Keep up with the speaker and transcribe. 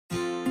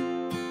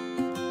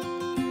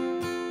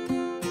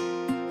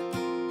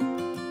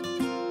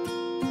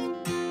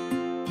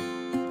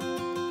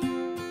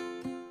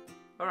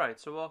Alright,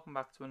 so welcome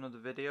back to another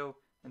video.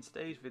 In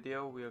today's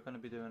video we are going to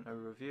be doing a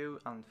review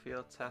and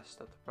field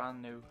test of the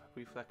brand new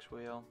Reflex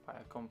wheel by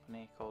a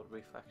company called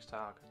Reflex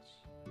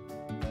Targets.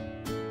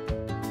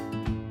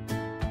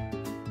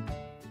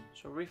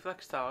 So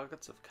Reflex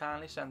Targets have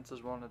kindly sent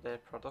us one of their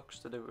products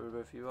to do a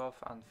review of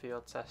and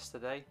field test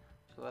today,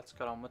 so let's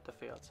get on with the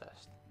field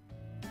test.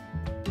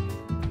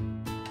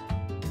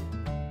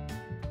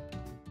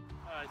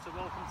 Alright, so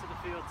welcome to the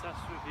field test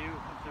review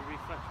of the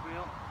Reflex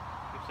wheel.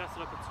 We've set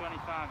it up at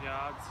 25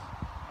 yards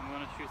and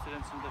we're going to shoot it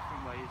in some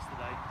different ways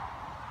today.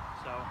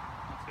 So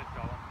let's get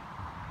going.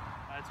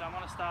 Right, so I'm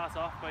going to start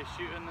off by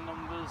shooting the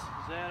numbers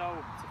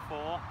 0 to 4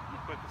 in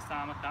the quickest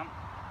time I can.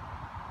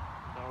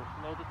 So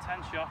loaded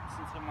 10 shots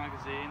into the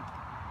magazine.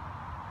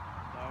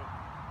 So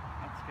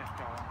let's get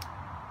going.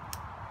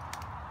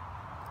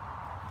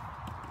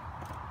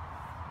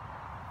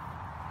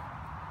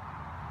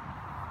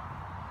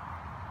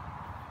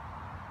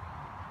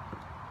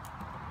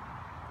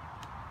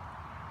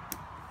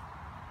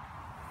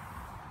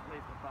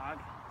 Leave the bag.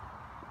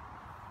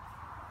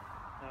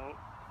 So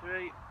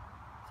 3,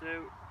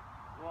 2,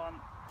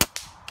 1.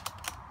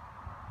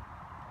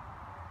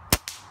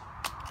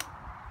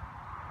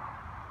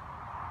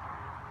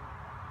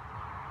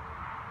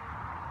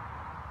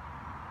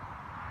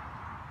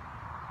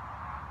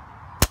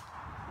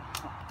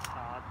 It's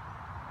hard.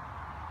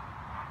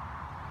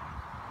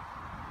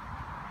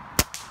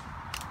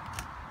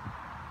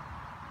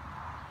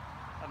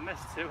 I've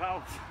missed 2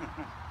 out.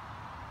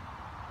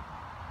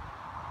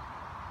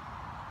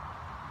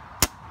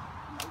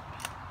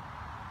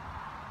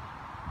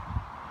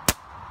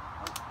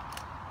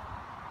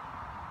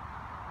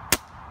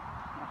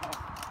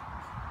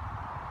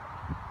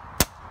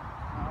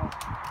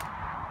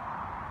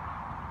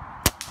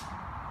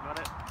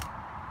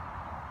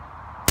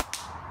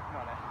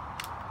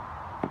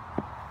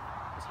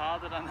 It's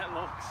harder than it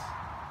looks.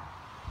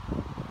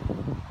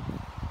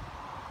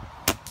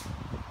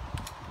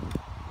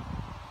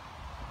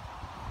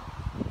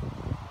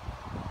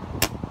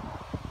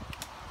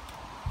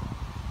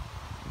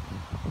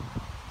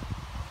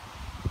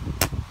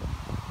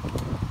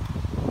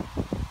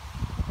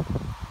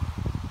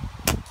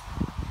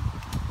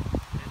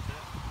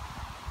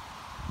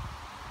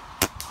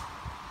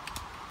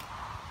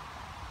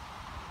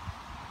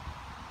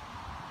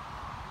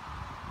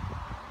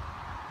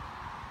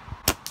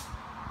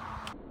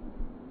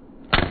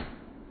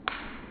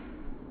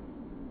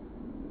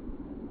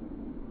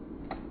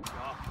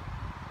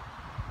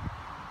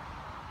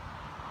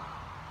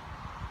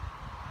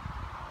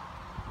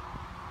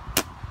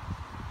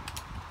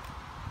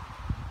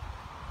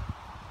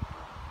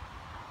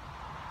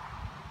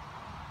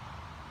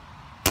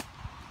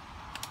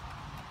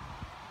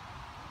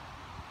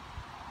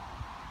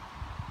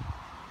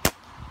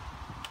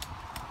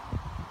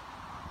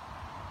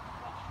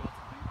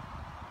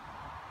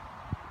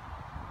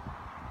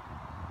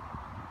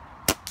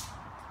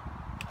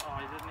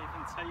 I didn't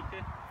even take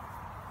it.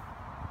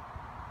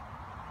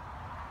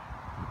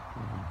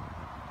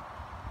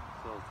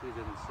 So he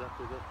didn't set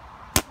with it.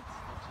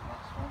 That's the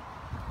last one.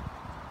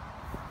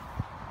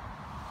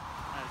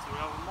 Right, so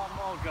we're having one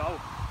more go.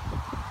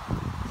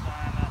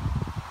 Trying to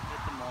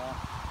hit them all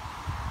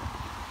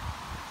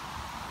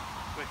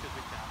as quick as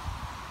we can.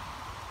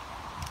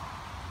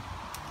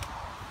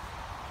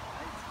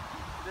 Right,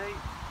 3,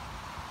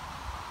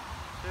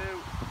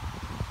 2,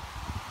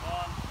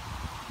 1.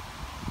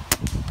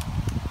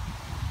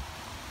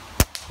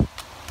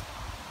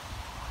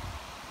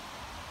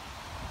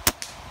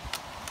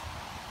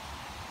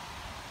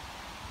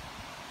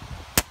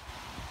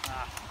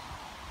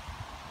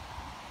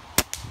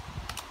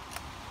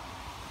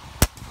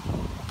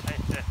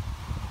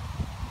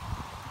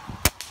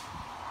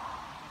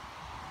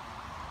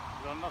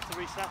 We've got enough to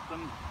reset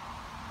them.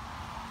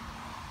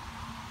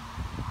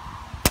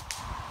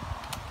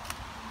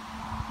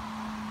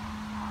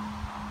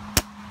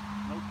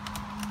 Nope.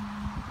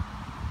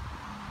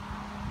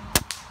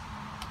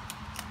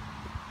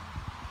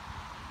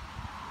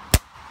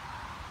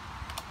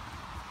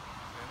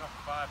 We're not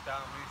 5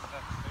 down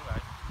resets too,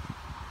 right?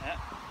 Yeah.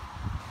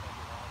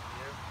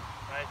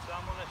 Right, so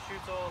I'm going to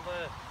shoot all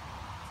the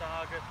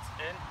targets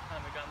in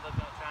and we're going to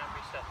try and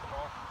reset them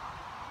all.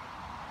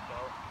 So,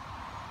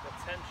 got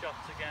 10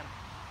 shots again,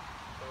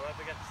 so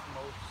whoever gets the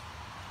most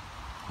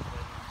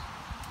wins.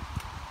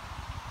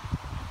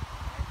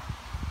 Right,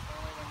 tell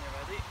me when you're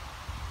ready.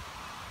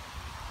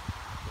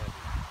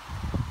 Ready.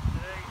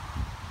 3.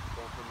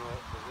 Go from 0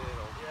 to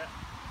 0. Yeah.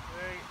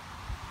 3,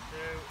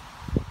 2,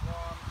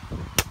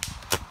 1.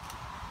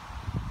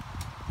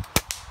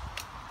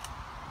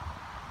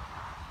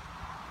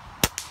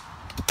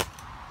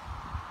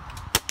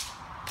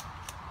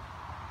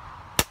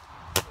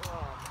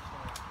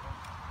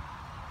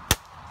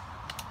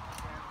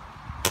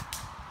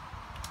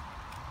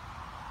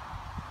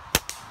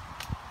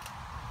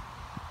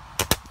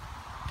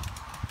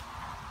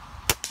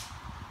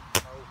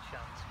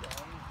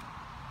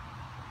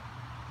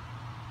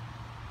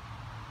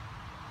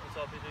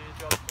 I'll be doing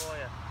your job for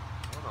you.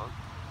 Hold on.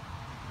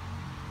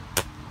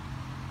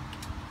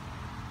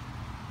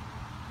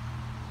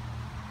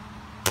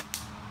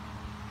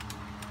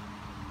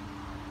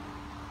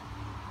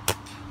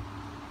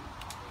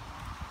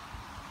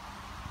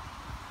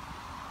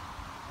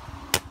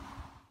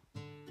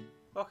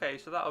 Okay,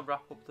 so that'll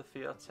wrap up the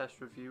field test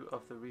review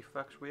of the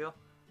Reflex wheel.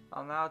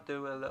 I'll now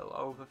do a little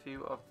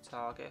overview of the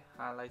target,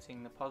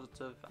 highlighting the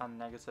positive and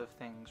negative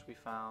things we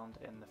found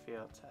in the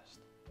field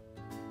test.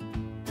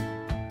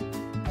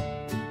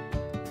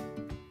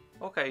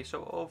 Okay,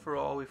 so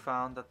overall we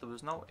found that there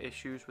was no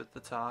issues with the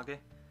target.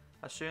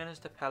 As soon as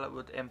the pellet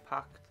would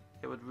impact,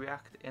 it would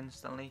react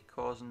instantly,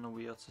 causing the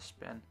wheel to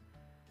spin,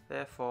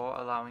 therefore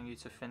allowing you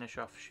to finish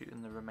off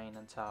shooting the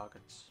remaining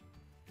targets.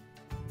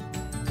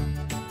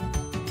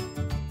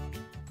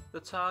 The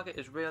target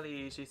is really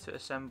easy to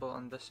assemble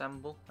and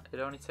disassemble.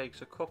 It only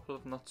takes a couple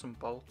of nuts and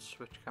bolts,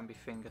 which can be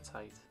finger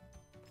tight.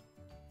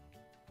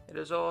 It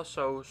is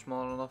also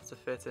small enough to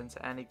fit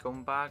into any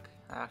gun bag.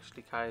 I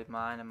actually carried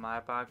mine in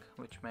my bag,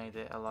 which made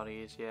it a lot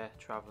easier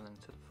travelling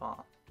to the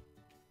farm.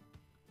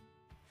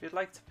 If you'd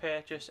like to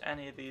purchase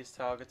any of these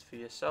targets for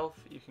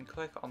yourself, you can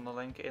click on the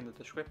link in the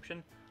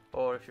description,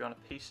 or if you're on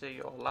a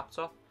PC or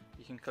laptop,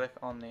 you can click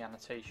on the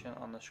annotation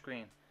on the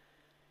screen.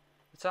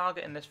 The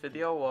target in this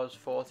video was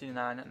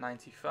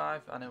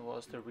 $49.95 and it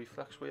was the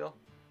Reflex wheel.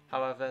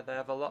 However, they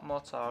have a lot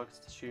more targets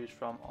to choose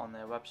from on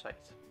their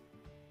website.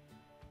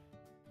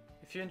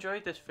 If you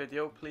enjoyed this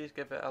video, please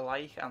give it a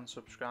like and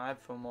subscribe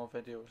for more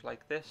videos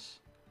like this.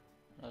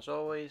 And as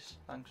always,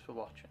 thanks for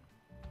watching.